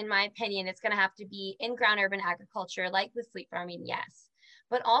going, in my opinion, it's going to have to be in-ground urban agriculture, like with fleet farming, yes,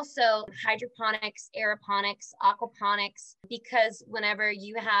 but also hydroponics, aeroponics, aquaponics, because whenever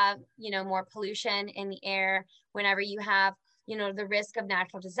you have, you know, more pollution in the air, whenever you have the risk of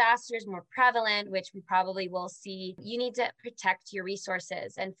natural disasters more prevalent, which we probably will see. You need to protect your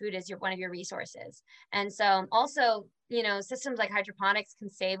resources, and food is one of your resources. And so also, systems like hydroponics can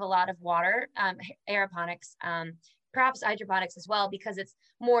save a lot of water, aeroponics, perhaps hydroponics as well, because it's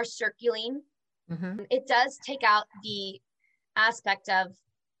more circulating. Mm-hmm. It does take out the aspect of,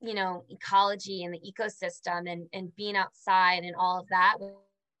 ecology and the ecosystem and being outside and all of that,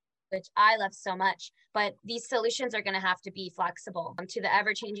 which I love so much. But these solutions are going to have to be flexible to the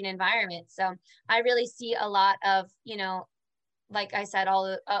ever-changing environment. So I really see a lot of, like I said, all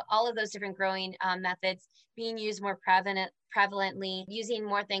of those different growing methods being used more prevalently, using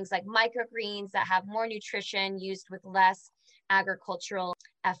more things like microgreens that have more nutrition, used with less agricultural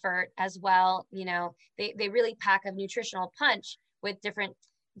effort as well. They really pack a nutritional punch with different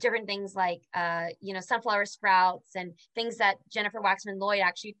things like, sunflower sprouts and things that Jennifer Waxman Lloyd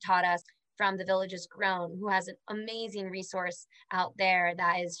actually taught us from The Village is Grown, who has an amazing resource out there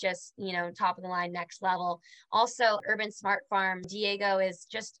that is just, top of the line, next level. Also, Urban Smart Farm, Diego is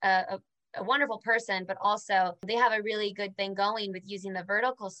just a wonderful person, but also they have a really good thing going with using the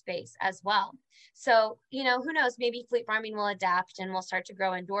vertical space as well. So, who knows, maybe fleet farming will adapt and we'll start to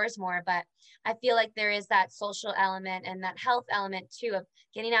grow indoors more, but I feel like there is that social element and that health element too of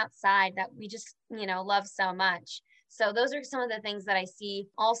getting outside that we just, love so much. So those are some of the things that I see.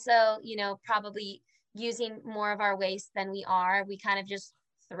 Also, probably using more of our waste than we are. We kind of just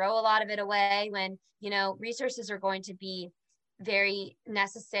throw a lot of it away when, resources are going to be very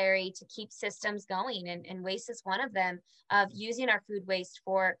necessary to keep systems going. And waste is one of them, of using our food waste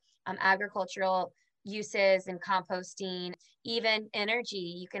for agricultural uses and composting, even energy.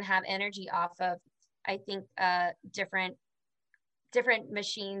 You can have energy off of, I think, different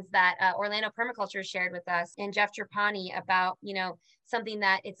machines that Orlando Permaculture shared with us, and Jeff Trapani, about, something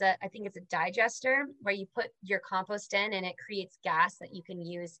that I think it's a digester where you put your compost in and it creates gas that you can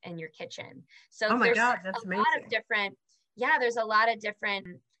use in your kitchen. So oh my there's God, that's amazing. There's a lot of different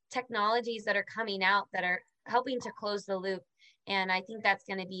technologies that are coming out that are helping to close the loop. And I think that's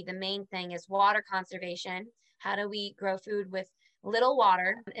going to be the main thing, is water conservation. How do we grow food with little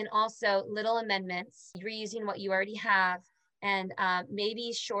water and also little amendments, reusing what you already have, and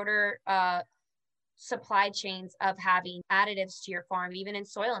maybe shorter supply chains of having additives to your farm, even in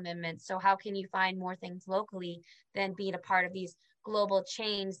soil amendments. So how can you find more things locally than being a part of these global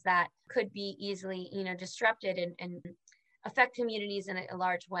chains that could be easily, disrupted and affect communities in a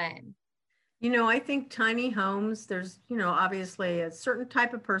large way? I think tiny homes, there's, obviously a certain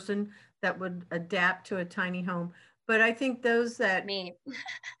type of person that would adapt to a tiny home. But I think those that me,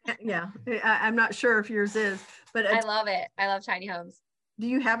 yeah, I'm not sure if yours is, but I love it. I love tiny homes. Do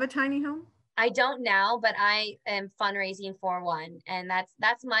you have a tiny home? I don't now, but I am fundraising for one, and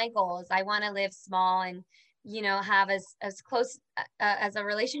that's my goal. Is I want to live small and have as close as a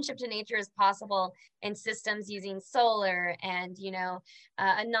relationship to nature as possible, in systems using solar and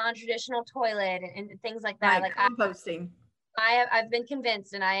a non-traditional toilet and things like that. Right, like composting. I've been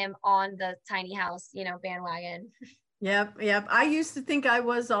convinced, and I am on the tiny house bandwagon. Yep. I used to think I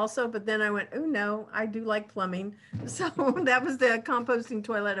was also, but then I went, oh no, I do like plumbing. So that was the composting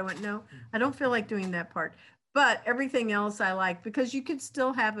toilet. I went, no, I don't feel like doing that part. But everything else I like, because you could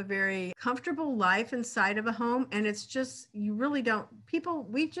still have a very comfortable life inside of a home. And it's just,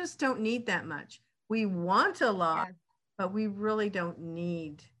 we just don't need that much. We want a lot, but we really don't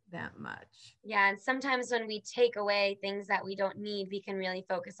need that much. Yeah. And sometimes when we take away things that we don't need, we can really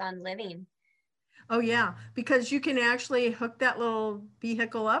focus on living. Oh yeah, because you can actually hook that little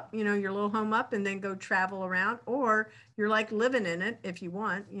vehicle up, your little home up, and then go travel around, or you're like living in it if you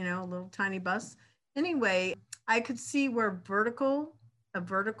want, a little tiny bus. Anyway, I could see where a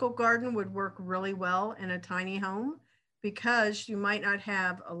vertical garden would work really well in a tiny home, because you might not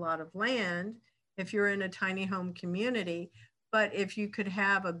have a lot of land if you're in a tiny home community. But if you could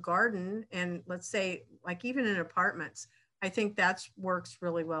have a garden, and let's say like even in apartments, I think that works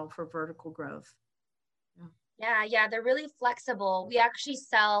really well for vertical growth. Yeah, they're really flexible. We actually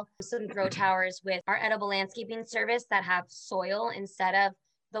sell some grow towers with our edible landscaping service that have soil instead of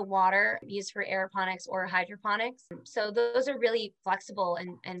the water used for aeroponics or hydroponics. So those are really flexible,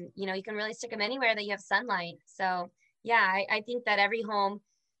 and you can really stick them anywhere that you have sunlight. So yeah, I think that every home,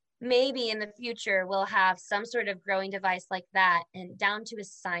 maybe in the future, will have some sort of growing device like that, and down to a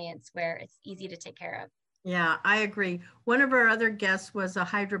science where it's easy to take care of. Yeah, I agree. One of our other guests was a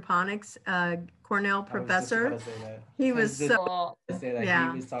hydroponics Cornell professor. He was so cool.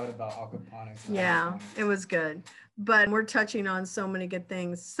 Yeah. He was talking about aquaponics. Yeah, it was good. But we're touching on so many good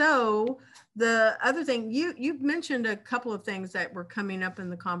things. So the other thing, you've mentioned a couple of things that were coming up in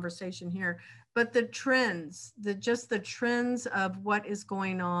the conversation here. but the trends, just the trends of what is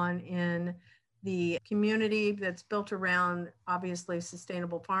going on in the community that's built around obviously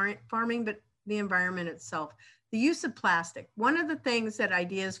sustainable farming, but the environment itself. The use of plastic. One of the things that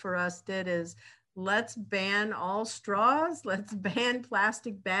Ideas for Us did is let's ban all straws, let's ban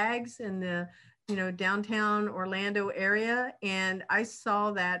plastic bags in the downtown Orlando area. And I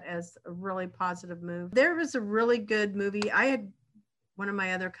saw that as a really positive move. There was a really good movie. One of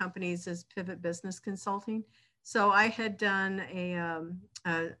my other companies is Pivot Business Consulting. So I had done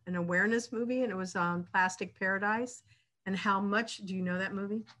an awareness movie, and it was on Plastic Paradise. And how much, do you know that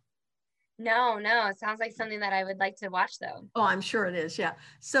movie? No, it sounds like something that I would like to watch though. Oh, I'm sure it is. Yeah.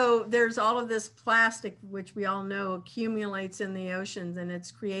 So there's all of this plastic, which we all know accumulates in the oceans, and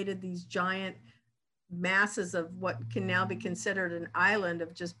it's created these giant masses of what can now be considered an island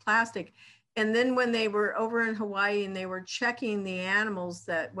of just plastic. And then when they were over in Hawaii and they were checking the animals,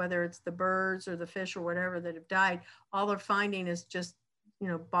 that whether it's the birds or the fish or whatever that have died, all they're finding is just,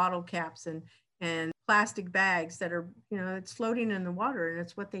 bottle caps and plastic bags that are, it's floating in the water, and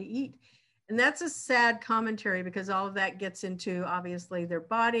it's what they eat. And that's a sad commentary, because all of that gets into obviously their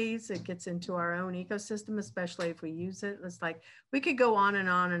bodies. It gets into our own ecosystem, especially if we use it. It's like, we could go on and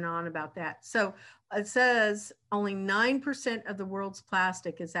on and on about that. So it says only 9% of the world's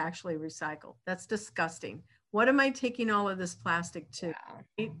plastic is actually recycled. That's disgusting. What am I taking all of this plastic to? Wow.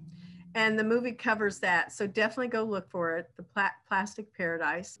 Right? And the movie covers that. So definitely go look for it, the Plastic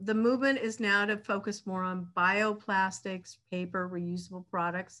Paradise. The movement is now to focus more on bioplastics, paper, reusable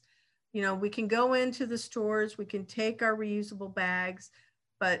products. We can go into the stores, we can take our reusable bags,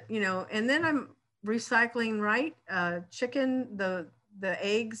 but, and then I'm recycling, right? Chicken, the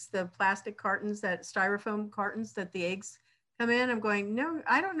eggs, the plastic cartons, that styrofoam cartons that the eggs come in. I'm going, no,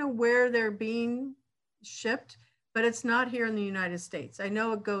 I don't know where they're being shipped, but it's not here in the United States. I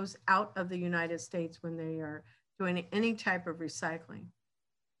know it goes out of the United States when they are doing any type of recycling.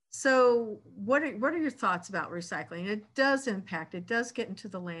 So what are your thoughts about recycling? It does impact, it does get into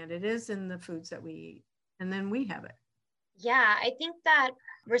the land. It is in the foods that we eat, and then we have it. Yeah, I think that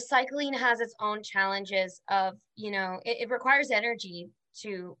recycling has its own challenges of, it requires energy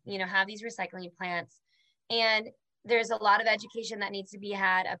to, have these recycling plants. And there's a lot of education that needs to be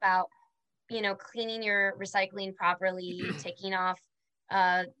had about, cleaning your recycling properly, taking off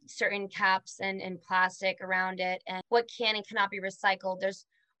certain caps and plastic around it, and what can and cannot be recycled. There's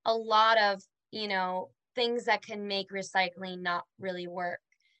a lot of, things that can make recycling not really work,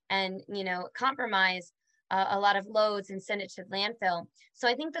 and, compromise a lot of loads and send it to landfill. So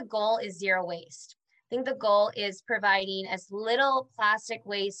I think the goal is zero waste. I think the goal is providing as little plastic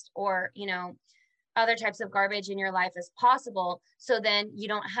waste or, other types of garbage in your life as possible. So then you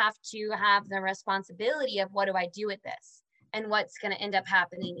don't have to have the responsibility of, what do I do with this? And what's going to end up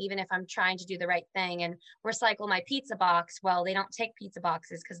happening, even if I'm trying to do the right thing and recycle my pizza box. Well, they don't take pizza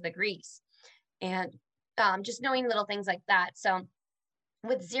boxes because of the grease. And just knowing little things like that. So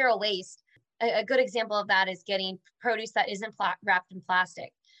with zero waste, a good example of that is getting produce that isn't wrapped in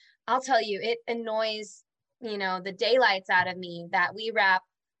plastic. I'll tell you, it annoys, the daylights out of me that we wrap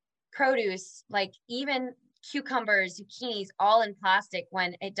produce, like even cucumbers, zucchinis, all in plastic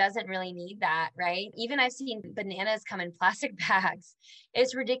when it doesn't really need that, right? Even I've seen bananas come in plastic bags.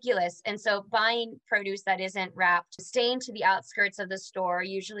 It's ridiculous. And so buying produce that isn't wrapped, staying to the outskirts of the store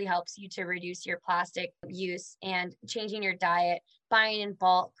usually helps you to reduce your plastic use, and changing your diet, buying in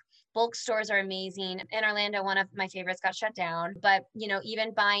bulk. Bulk stores are amazing. In Orlando, one of my favorites got shut down, but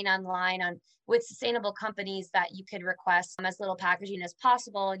even buying online with sustainable companies that you could request as little packaging as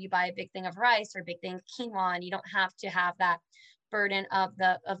possible. You buy a big thing of rice or a big thing of quinoa, and you don't have to have that burden of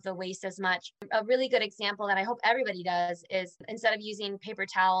the waste as much. A really good example that I hope everybody does is, instead of using paper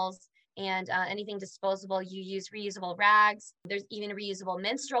towels and anything disposable, you use reusable rags. There's even reusable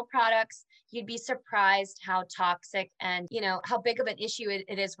menstrual products. You'd be surprised how toxic and how big of an issue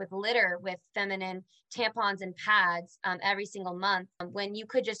it is with litter, with feminine tampons and pads every single month, when you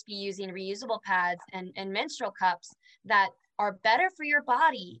could just be using reusable pads and menstrual cups that are better for your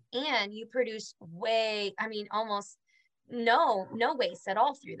body, and you produce almost no waste at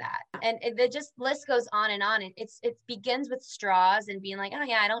all through that. And the just list goes on and on. And it begins with straws and being like, oh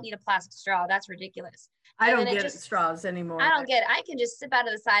yeah, I don't need a plastic straw. That's ridiculous. I don't get straws anymore. I don't get it. I can just sip out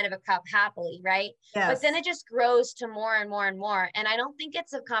of the side of a cup happily, right? Yes. But then it just grows to more and more and more. And I don't think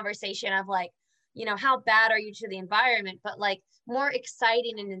it's a conversation of like, how bad are you to the environment, but like more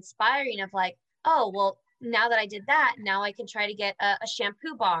exciting and inspiring of like, oh, well, now that I did that, now I can try to get a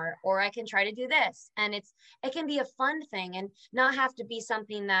shampoo bar, or I can try to do this. And it can be a fun thing and not have to be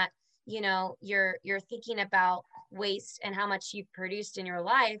something that, you're thinking about waste and how much you've produced in your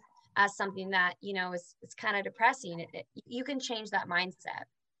life, as something that, you know, is kind of depressing. You can change that mindset.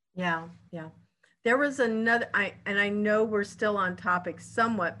 Yeah, yeah. There was another, and I know we're still on topic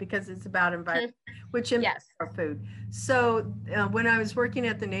somewhat because it's about environment, which impacts Yes. our food. So when I was working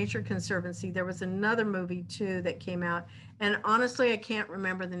at the Nature Conservancy, there was another movie too that came out, and honestly, I can't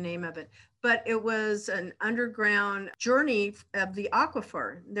remember the name of it, but it was an underground journey of the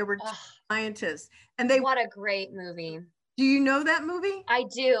aquifer. There were two scientists, and what a great movie. Do you know that movie? I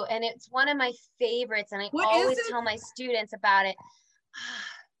do, and it's one of my favorites, and I What always is it? tell my students about it.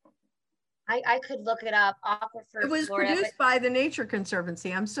 I could look it up. Aquifer, It was Florida, produced by the Nature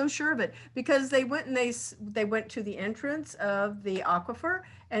Conservancy. I'm so sure of it because they went and they went to the entrance of the aquifer,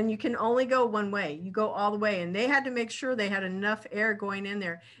 and you can only go one way. You go all the way, and they had to make sure they had enough air going in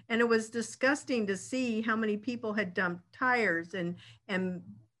there. And it was disgusting to see how many people had dumped tires and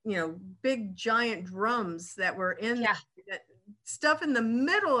you know, big giant drums that were in stuff in the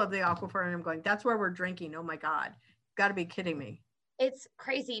middle of the aquifer. And I'm going, that's where we're drinking. Oh my God, got to be kidding me. It's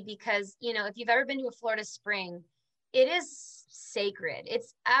crazy because, you know, if you've ever been to a Florida spring, it is sacred.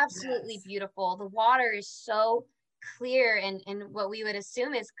 It's absolutely beautiful. The water is so clear and what we would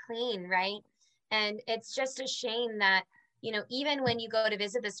assume is clean, right? And it's just a shame that, you know, even when you go to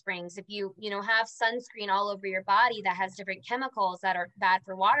visit the springs, if you know, have sunscreen all over your body that has different chemicals that are bad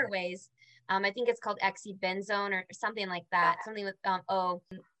for waterways, I think it's called oxybenzone or something like that, something with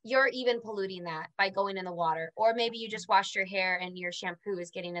you're even polluting that by going in the water. Or maybe you just washed your hair and your shampoo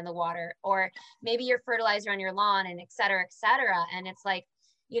is getting in the water, or maybe your fertilizer on your lawn, and et cetera, et cetera. And it's like,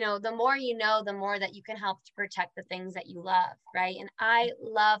 you know, the more you know, the more that you can help to protect the things that you love, right? And I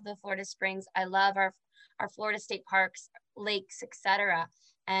love the Florida Springs. I love our Florida state parks, lakes, et cetera.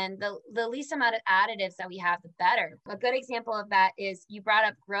 And the least amount of additives that we have, the better. A good example of that is you brought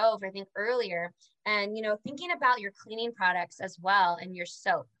up Grove, I think, earlier. And, you know, thinking about your cleaning products as well and your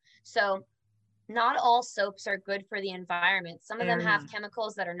soap. So not all soaps are good for the environment. Some of them have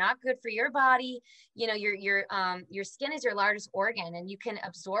chemicals that are not good for your body. You know, your skin is your largest organ, and you can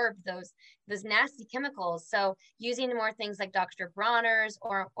absorb those nasty chemicals. So using more things like Dr. Bronner's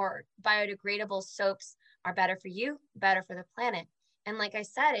or biodegradable soaps are better for you, better for the planet. And like I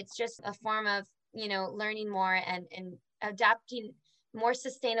said, it's just a form of, you know, learning more and adapting more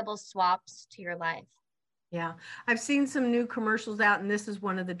sustainable swaps to your life. Yeah, I've seen some new commercials out, and this is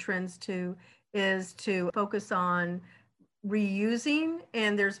one of the trends too, is to focus on reusing.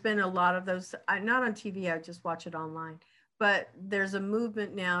 And there's been a lot of those, not on TV, I just watch it online. But there's a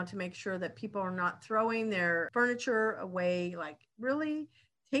movement now to make sure that people are not throwing their furniture away. Like, really,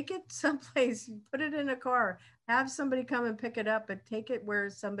 take it someplace, put it in a car, have somebody come and pick it up, but take it where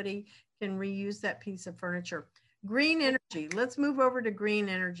somebody can reuse that piece of furniture. Green energy. Let's move over to green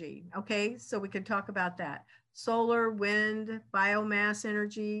energy. Okay, so we can talk about that. Solar, wind, biomass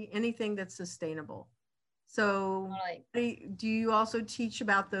energy, anything that's sustainable. So do you also teach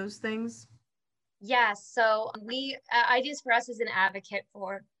about those things? Yes. So Ideas for Us is an advocate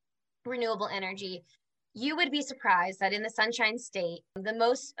for renewable energy. You would be surprised that in the Sunshine State, the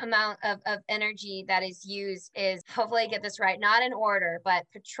most amount of energy that is used is, hopefully I get this right, not in order, but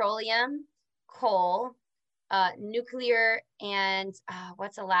petroleum, coal, nuclear, and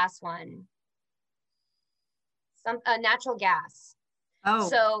what's the last one? Natural gas. Oh.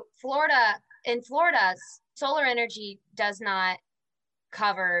 So in Florida, solar energy does not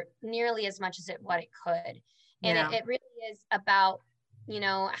cover nearly as much as what it could. And it really is about, you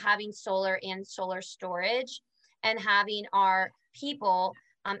know, having solar and solar storage, and having our people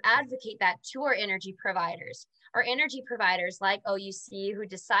advocate that to our energy providers. Our energy providers like OUC, who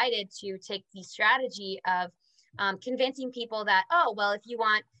decided to take the strategy of convincing people that, oh, well, if you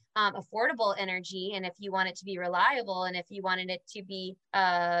want affordable energy, and if you want it to be reliable, and if you wanted it to be,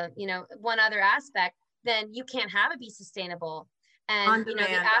 you know, one other aspect, then you can't have it be sustainable. And, you know,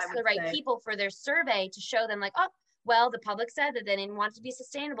 they ask the right people for their survey to show them like, oh, well, the public said that they didn't want it to be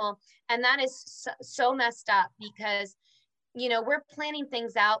sustainable. And that is so messed up, because, you know, we're planning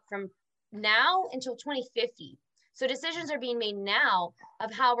things out from now until 2050. So decisions are being made now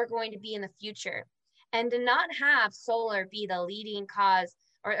of how we're going to be in the future. And to not have solar be the leading cause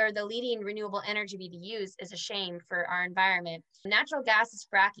or the leading renewable energy be used is a shame for our environment. Natural gas is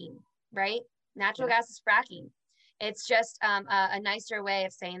fracking, right? Natural gas is fracking. It's just a nicer way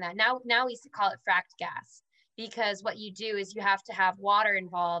of saying that. Now we call it fracked gas, because what you do is you have to have water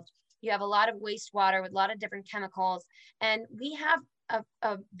involved. You have a lot of wastewater with a lot of different chemicals. And we have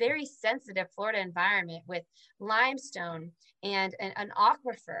a very sensitive Florida environment with limestone and an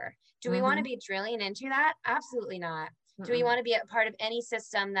aquifer. Do we want to be drilling into that? Absolutely not. Do we want to be a part of any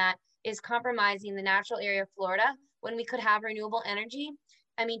system that is compromising the natural area of Florida when we could have renewable energy?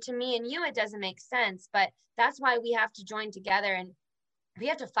 I mean, to me and you, it doesn't make sense, but that's why we have to join together and we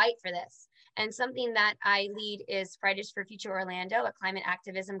have to fight for this. And something that I lead is Fridays for Future Orlando, a climate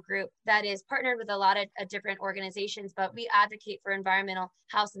activism group that is partnered with a lot of different organizations, but we advocate for environmental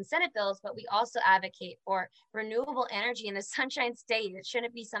House and Senate bills, but we also advocate for renewable energy in the Sunshine State. It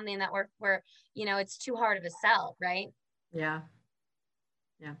shouldn't be something that we're it's too hard of a sell, right? Yeah.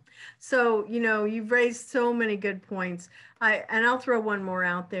 Yeah. So, you've raised so many good points. And I'll throw one more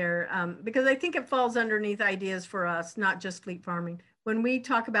out there because I think it falls underneath ideas for us, not just fleet farming. When we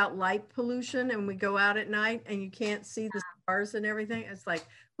talk about light pollution and we go out at night and you can't see the stars and everything, it's like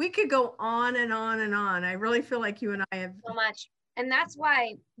we could go on and on and on. I really feel like you and I have so much. And that's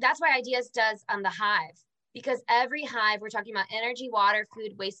why Ideas does the Hive, because every hive, we're talking about energy, water,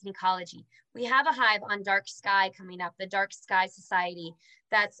 food, waste, and ecology. We have a hive on Dark Sky coming up, the Dark Sky Society,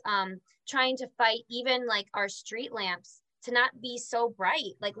 that's trying to fight even like our street lamps to not be so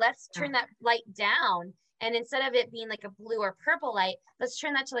bright. Like, let's turn that light down. And instead of it being like a blue or purple light, let's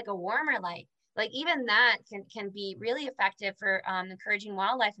turn that to like a warmer light. Like even that can be really effective for encouraging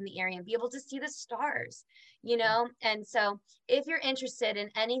wildlife in the area and be able to see the stars, And so if you're interested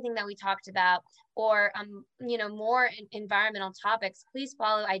in anything that we talked about or, more environmental topics, please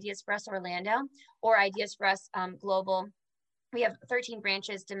follow Ideas for Us Orlando or Ideas for Us Global. We have 13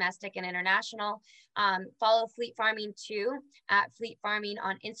 branches, domestic and international. Follow Fleet Farming too, at Fleet Farming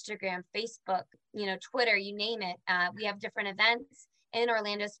on Instagram, Facebook, Twitter, you name it. We have different events in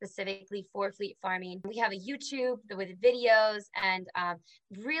Orlando specifically for fleet farming. We have a YouTube with videos and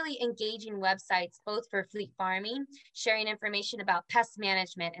really engaging websites, both for fleet farming, sharing information about pest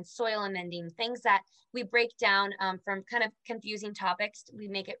management and soil amending, things that we break down from kind of confusing topics. We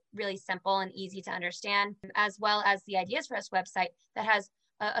make it really simple and easy to understand, as well as the Ideas for Us website that has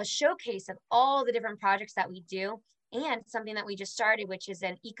a showcase of all the different projects that we do, and something that we just started, which is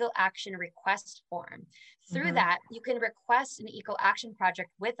an eco action request form. Through that, you can request an eco action project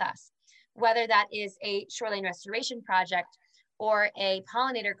with us, whether that is a shoreline restoration project or a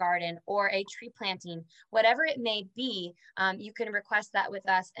pollinator garden or a tree planting, whatever it may be, you can request that with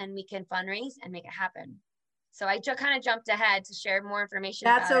us and we can fundraise and make it happen. So I kind of jumped ahead to share more information.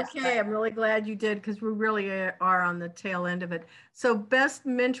 That's okay. I'm really glad you did because we really are on the tail end of it. So best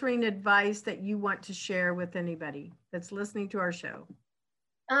mentoring advice that you want to share with anybody that's listening to our show?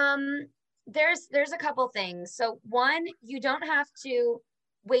 There's a couple things. So one, you don't have to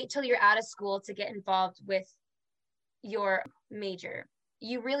wait till you're out of school to get involved with your major.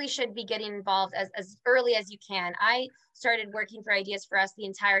 You really should be getting involved as early as you can. I started working for Ideas for Us the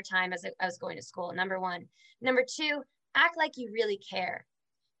entire time as I was going to school, number one. Number two, act like you really care,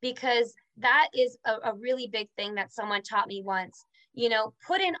 because that is a really big thing that someone taught me once.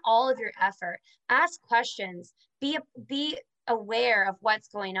 Put in all of your effort, ask questions, be aware of what's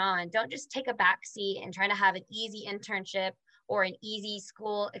going on. Don't just take a backseat and try to have an easy internship or an easy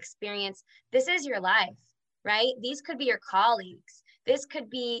school experience. This is your life, right? These could be your colleagues. This could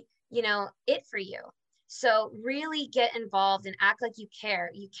be, it for you. So really get involved and act like you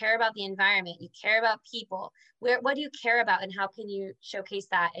care. You care about the environment. You care about people. What do you care about and how can you showcase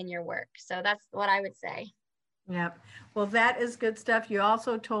that in your work? So that's what I would say. Yep. Well, that is good stuff. You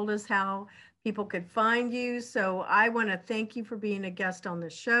also told us how people could find you. So I want to thank you for being a guest on the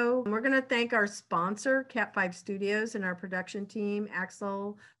show. And we're going to thank our sponsor, Cat 5 Studios, and our production team,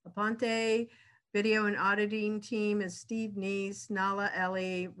 Axel Aponte. Video and auditing team is Steve Neese, Nala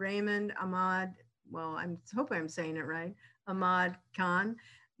Ellie, Raymond Ahmad. Well, I hope I'm saying it right. Ahmad Khan,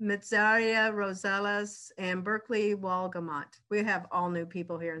 Mitzaria Rosales, and Berkeley Walgamot. We have all new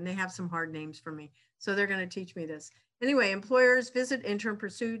people here, and they have some hard names for me. So they're going to teach me this. Anyway, employers, visit Intern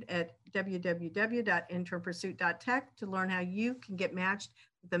Pursuit at www.internpursuit.tech to learn how you can get matched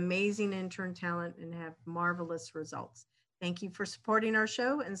with amazing intern talent and have marvelous results. Thank you for supporting our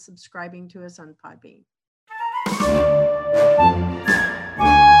show and subscribing to us on Podbean.